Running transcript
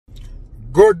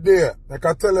Good day. Like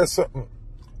I tell you something.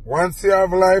 Once you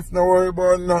have life, no worry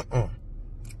about nothing.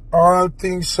 All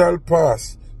things shall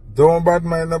pass. Don't bad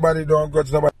mind nobody, don't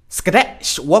grudge nobody.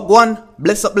 Skadash, wagwan,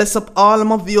 bless up all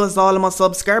my viewers, all my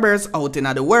subscribers out in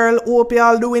the world. Hope you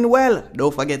all doing well.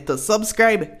 Don't forget to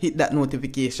subscribe, hit that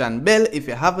notification bell if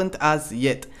you haven't as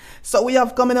yet. So we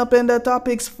have coming up in the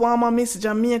topics, former Miss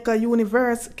Jamaica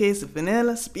Universe, Casey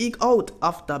Finel speak out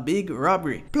after big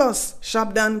robbery. Plus,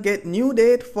 Shab Don get new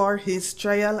date for his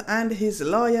trial and his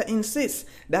lawyer insists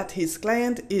that his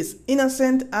client is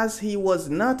innocent as he was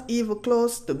not even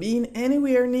close to being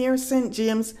anywhere near St.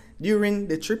 James during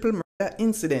the triple murder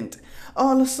incident.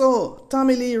 Also,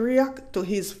 Tommy Lee react to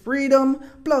his freedom.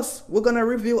 Plus, we're gonna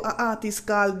review an artist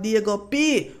called Daygo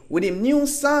P with his new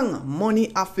song, Money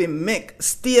Affi Make.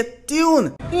 Stay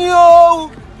tuned.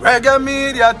 Yo, Reggae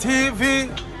Media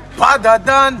TV, badder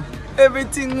than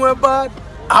everything we're bad,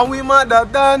 and we madder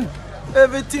than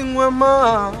everything we're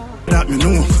mad. That me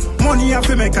know, money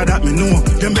Affi make her that me know,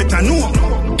 them better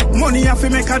know. Money Affi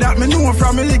make her that me know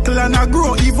from a little and I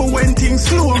grow even when things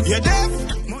slow. You deaf?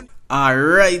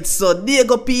 Alright, so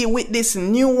Daygo P with this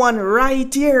new one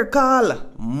right here called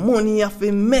Money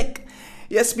Affi Make.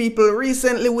 Yes, people,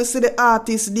 recently we see the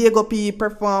artist Daygo P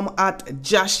perform at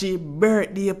Jash's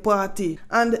birthday party.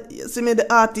 And you see me,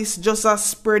 the artist just a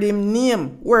spread him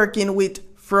name, working with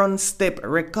Front Step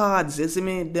Records. You see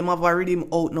me, them have a rhythm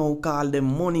out now called the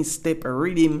Money Step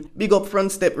Rhythm. Big up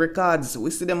Front Step Records.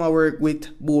 We see them a work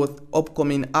with both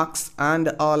upcoming acts and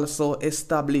also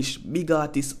established big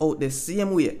artists out the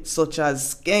same way, such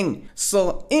as Skeng.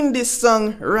 So in this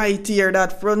song right here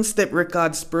that Front Step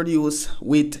Records produce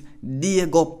with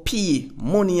Daygo P,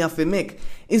 Money Affi Make,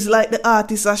 it's like the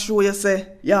artist a show you say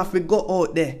you have to go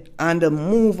out there and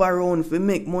move around to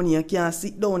make money. You can't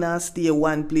sit down and stay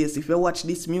one place. If you watch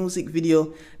this music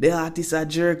video, the artist a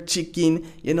jerk chicken,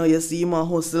 you know, you see him a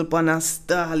hustle pan a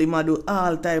stall, him a do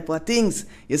all type of things.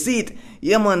 You see it?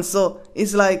 Yeah man, so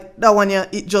it's like that one here,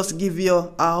 it just give you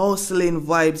a hustling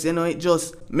vibes, you know, it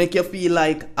just make you feel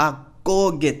like a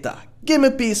go-getter. Give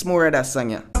me peace more of that song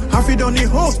yeah. Affi done the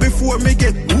house before me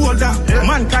get older.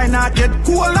 Mankind not get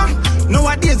cooler.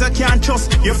 Nowadays I can't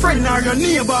trust your friend or your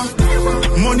neighbor.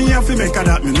 Money Affi make her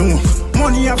that me know.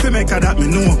 Money Affi make her that me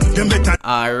know. Them better.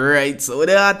 Alright, so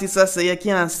the artists say you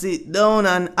can't sit down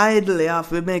and idle. You have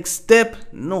to make step.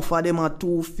 No for them are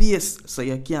two-faced, so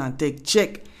you can't take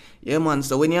check. Yeah man,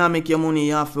 so when you make your money,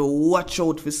 you have to watch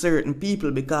out for certain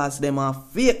people because them are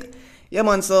fake. Yeah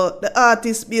man, so the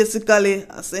artist basically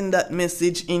send that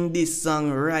message in this song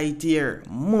right here,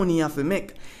 Money Affi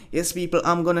Make. Yes people,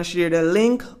 I'm gonna share the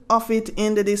link of it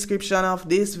in the description of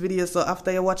this video, so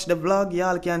after you watch the vlog,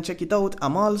 y'all can check it out.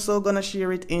 I'm also gonna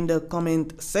share it in the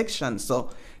comment section. So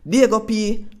Daygo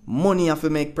P, Money Affi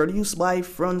Make, produced by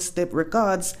Front Step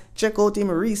Records. Check out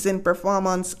him recent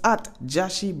performance at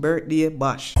Jash's birthday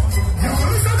bash.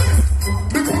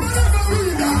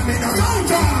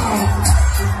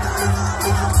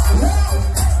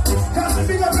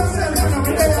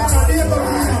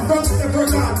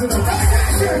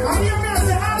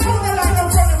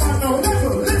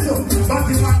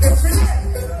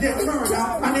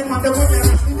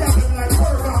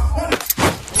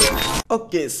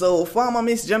 Okay, so former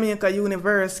Miss Jamaica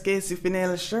Universe Casey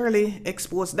Finel Shirley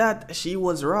exposed that she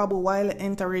was robbed while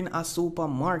entering a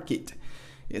supermarket.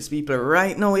 Yes people,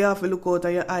 right now you have to look out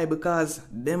of your eye because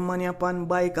them money upon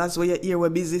bike as where you hear where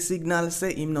busy signal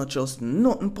say him not just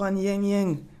nothing pan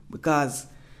yang because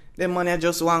them money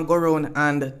just want to go around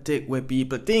and take away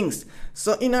people things.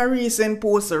 So in a recent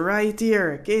post right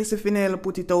here, Casey Finel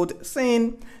put it out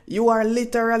saying, "You are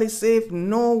literally safe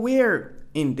nowhere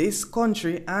in this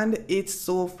country and it's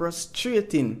so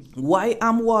frustrating. Why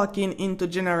I'm walking into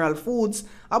General Foods,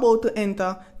 about to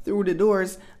enter through the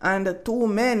doors, and two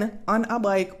men on a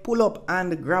bike pull up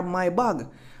and grab my bag.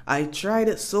 I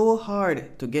tried so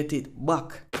hard to get it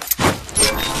back."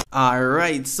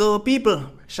 Alright, so people,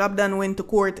 Shab Don went to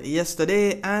court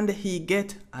yesterday and he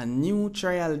get a new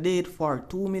trial date for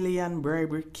 2 million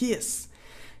bribery case.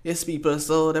 Yes people,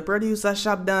 so the producer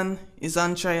Shab Don is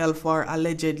on trial for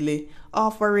allegedly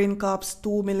offering cops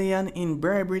 2 million in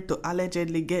bribery to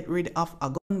allegedly get rid of a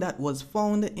gun that was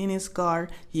found in his car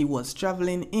he was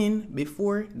traveling in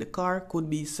before the car could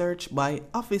be searched by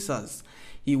officers.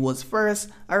 He was first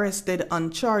arrested on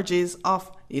charges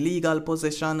of illegal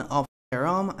possession of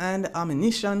firearm and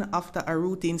ammunition after a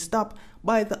routine stop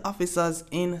by the officers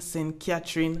in St.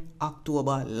 Catherine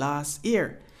October last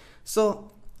year.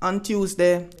 So on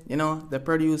Tuesday, you know, the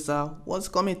producer was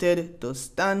committed to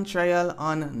stand trial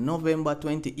on November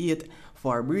 28th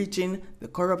for breaching the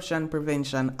Corruption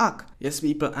Prevention Act. Yes,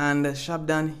 people, and Shab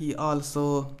Don, he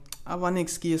also have a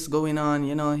next case going on.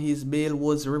 You know, his bail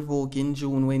was revoked in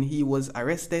June when he was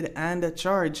arrested and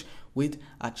charged with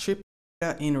a trip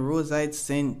in Roside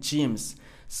St. James.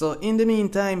 So in the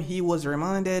meantime, he was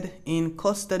remanded in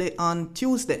custody on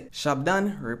Tuesday. Shab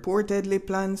Don reportedly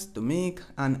plans to make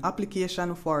an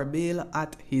application for bail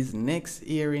at his next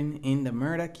hearing in the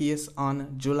murder case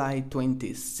on July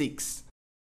 26.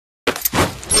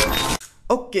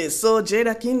 Okay, so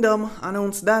Jada Kingdom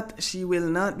announced that she will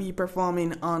not be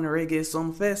performing on Reggae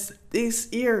Sumfest this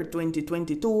year,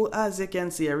 2022, as you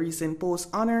can see a recent post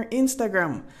on her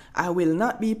Instagram. I will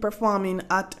not be performing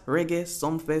at Reggae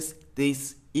Sumfest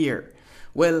this year.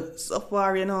 Well, so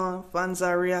far, you know, fans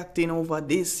are reacting over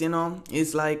this, you know.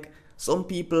 It's like some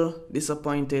people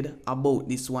disappointed about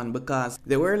this one because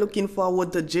they were looking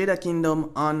forward to Jada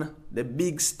Kingdom on the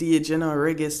big stage, you know,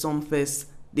 Reggae Sumfest.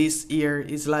 This year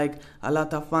is like a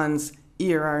lot of fans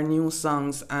hear her new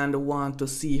songs and want to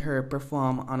see her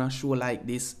perform on a show like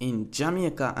this in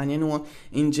Jamaica. And you know,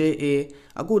 in JA,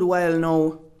 a good while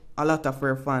now, a lot of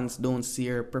her fans don't see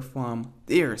her perform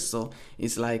there. So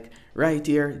it's like right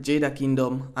here, Jada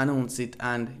Kingdom announced it,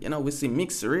 and you know, we see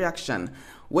mixed reaction.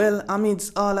 Well,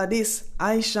 amidst all of this,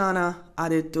 Aishana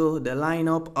added to the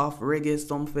lineup of Reggae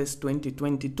Sumfest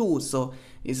 2022. So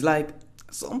it's like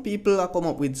some people are come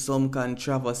up with some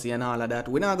controversy and all of that.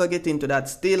 We're not going to get into that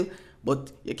still, but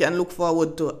you can look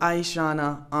forward to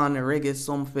Aishana on Reggae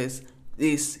Sumfest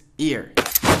this year.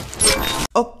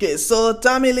 Okay, so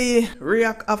Tommy Lee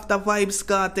react after Vybz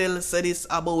Kartel said this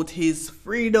about his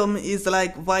freedom. Is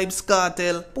like Vybz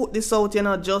Kartel put this out, you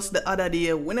know, just the other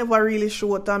day. We never really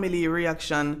show Tommy Lee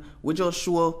reaction. We just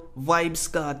show Vybz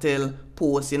Kartel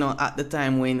post, you know, at the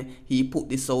time when he put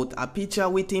this out. A picture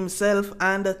with himself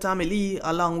and Tommy Lee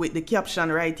along with the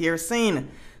caption right here saying,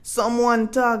 "Someone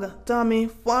tag Tommy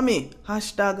for me.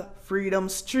 Hashtag Freedom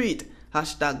Street.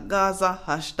 Hashtag Gaza.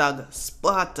 Hashtag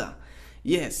Sparta."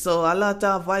 Yeah, so a lot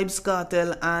of Vybz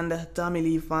Kartel and Tommy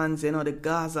Lee fans, you know, the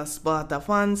Gaza Sparta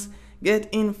fans, get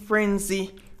in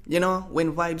frenzy, you know,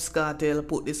 when Vybz Kartel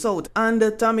put this out. And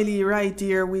Tommy Lee right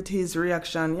here with his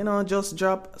reaction, you know, just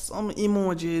drop some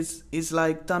emojis. It's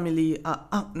like Tommy Lee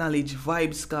acknowledge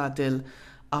Vybz Kartel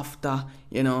after,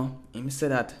 you know, him said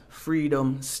that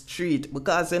Freedom Street,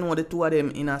 because you know the two of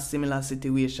them in a similar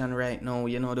situation right now,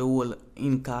 you know, the whole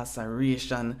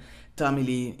incarceration. Tommy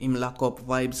Lee, him lock up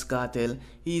Vybz Kartel.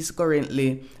 He's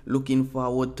currently looking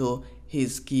forward to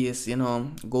his case, you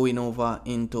know, going over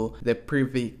into the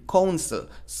Privy Council.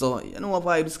 So, you know,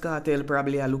 Vybz Kartel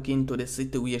probably are looking into the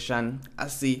situation. I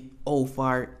see how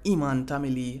far him and Tommy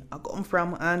Lee are come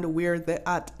from and where they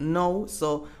at now.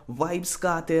 So, Vybz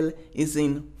Kartel is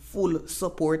in full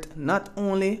support not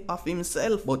only of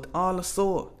himself but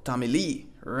also Tommy Lee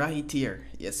right here.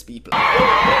 Yes, people.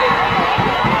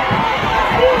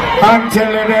 Until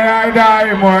the day I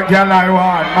die, more girl I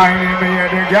want. My name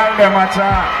is the girl them a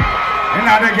chat. You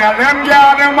know the girl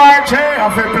them my chair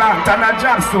of a plant and a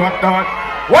job to up down.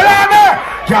 What are they?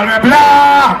 Girl we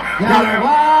black, girl we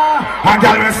white, and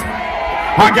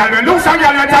girl we loose and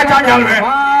girl we tight and girl we.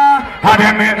 And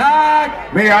them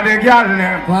me are the girl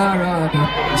them.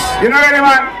 You know ready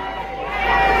man?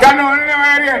 You know never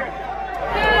ready yet.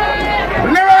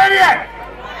 Never ready yet.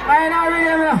 I know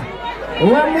ready now.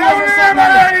 Never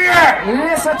ready yet.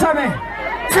 Listen to me.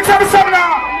 Fix up something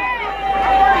now.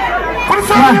 Put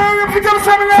something now. Fix up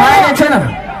something now. Fine, channel.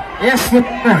 Yes, never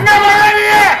ready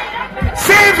yet.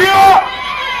 Save you.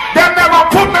 Them never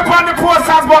put me on the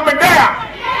posters but me there.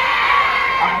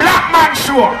 A black man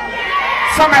show.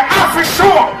 So me Affi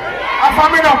show. If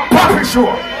I'm in a puppy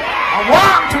show. I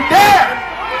want to there.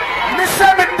 Me say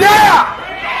me there.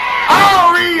 Are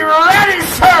we ready,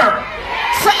 sir?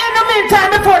 So in the meantime,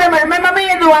 before them, remember me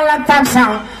do a long time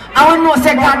song. I will know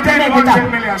say God to make it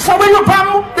up. So we look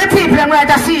on the people and write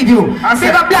a seed you.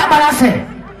 Big up black man and say,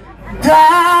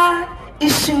 God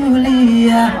is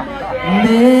surely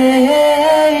amazing.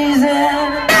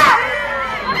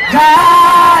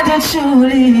 God is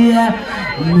surely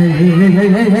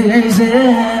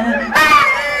amazing.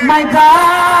 My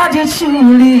God is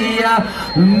surely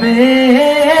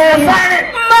amazing.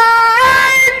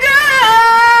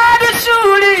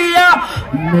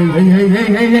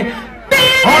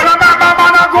 Oh, remember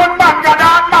man a good man, God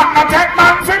and man, not take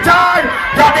man for joy.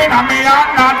 God in a me and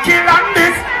not kill and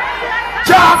this.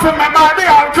 Just remember the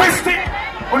old Christy.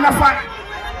 On the fight.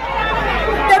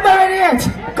 Never ready yet.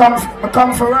 I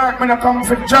come for work, I come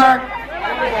for jerk.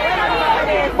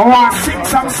 I want to sing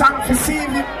some song for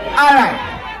CV. Alright.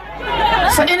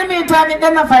 So in the meantime,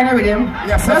 they're not fine with him.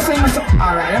 Yes, sir.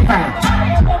 Alright, I'm fine.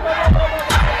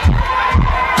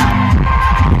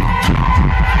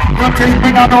 You think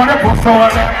me not know the post over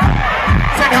there?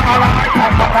 Say them all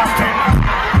a stick.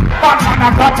 But man, I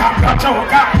got a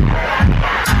joker.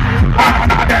 And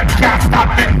none of them can't stop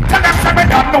me. Tell them say me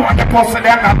don't know the pussy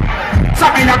them up. So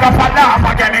me a go for laugh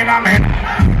again in a minute.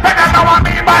 But that's not what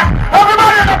me man.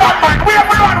 Everybody in the bad man. We have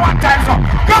run one time so.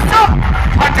 Go so.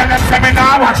 I tell them say me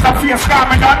now watch the face cause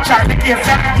me don't try the case.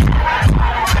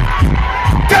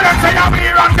 Tell them say I'm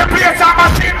here on the place and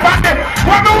machine bandit.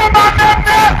 When the woman them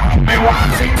there. Me want to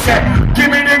sing say. Give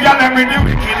me the girl and me the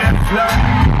wickedest flow.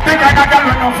 Think I got girl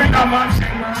with no finger man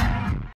sing.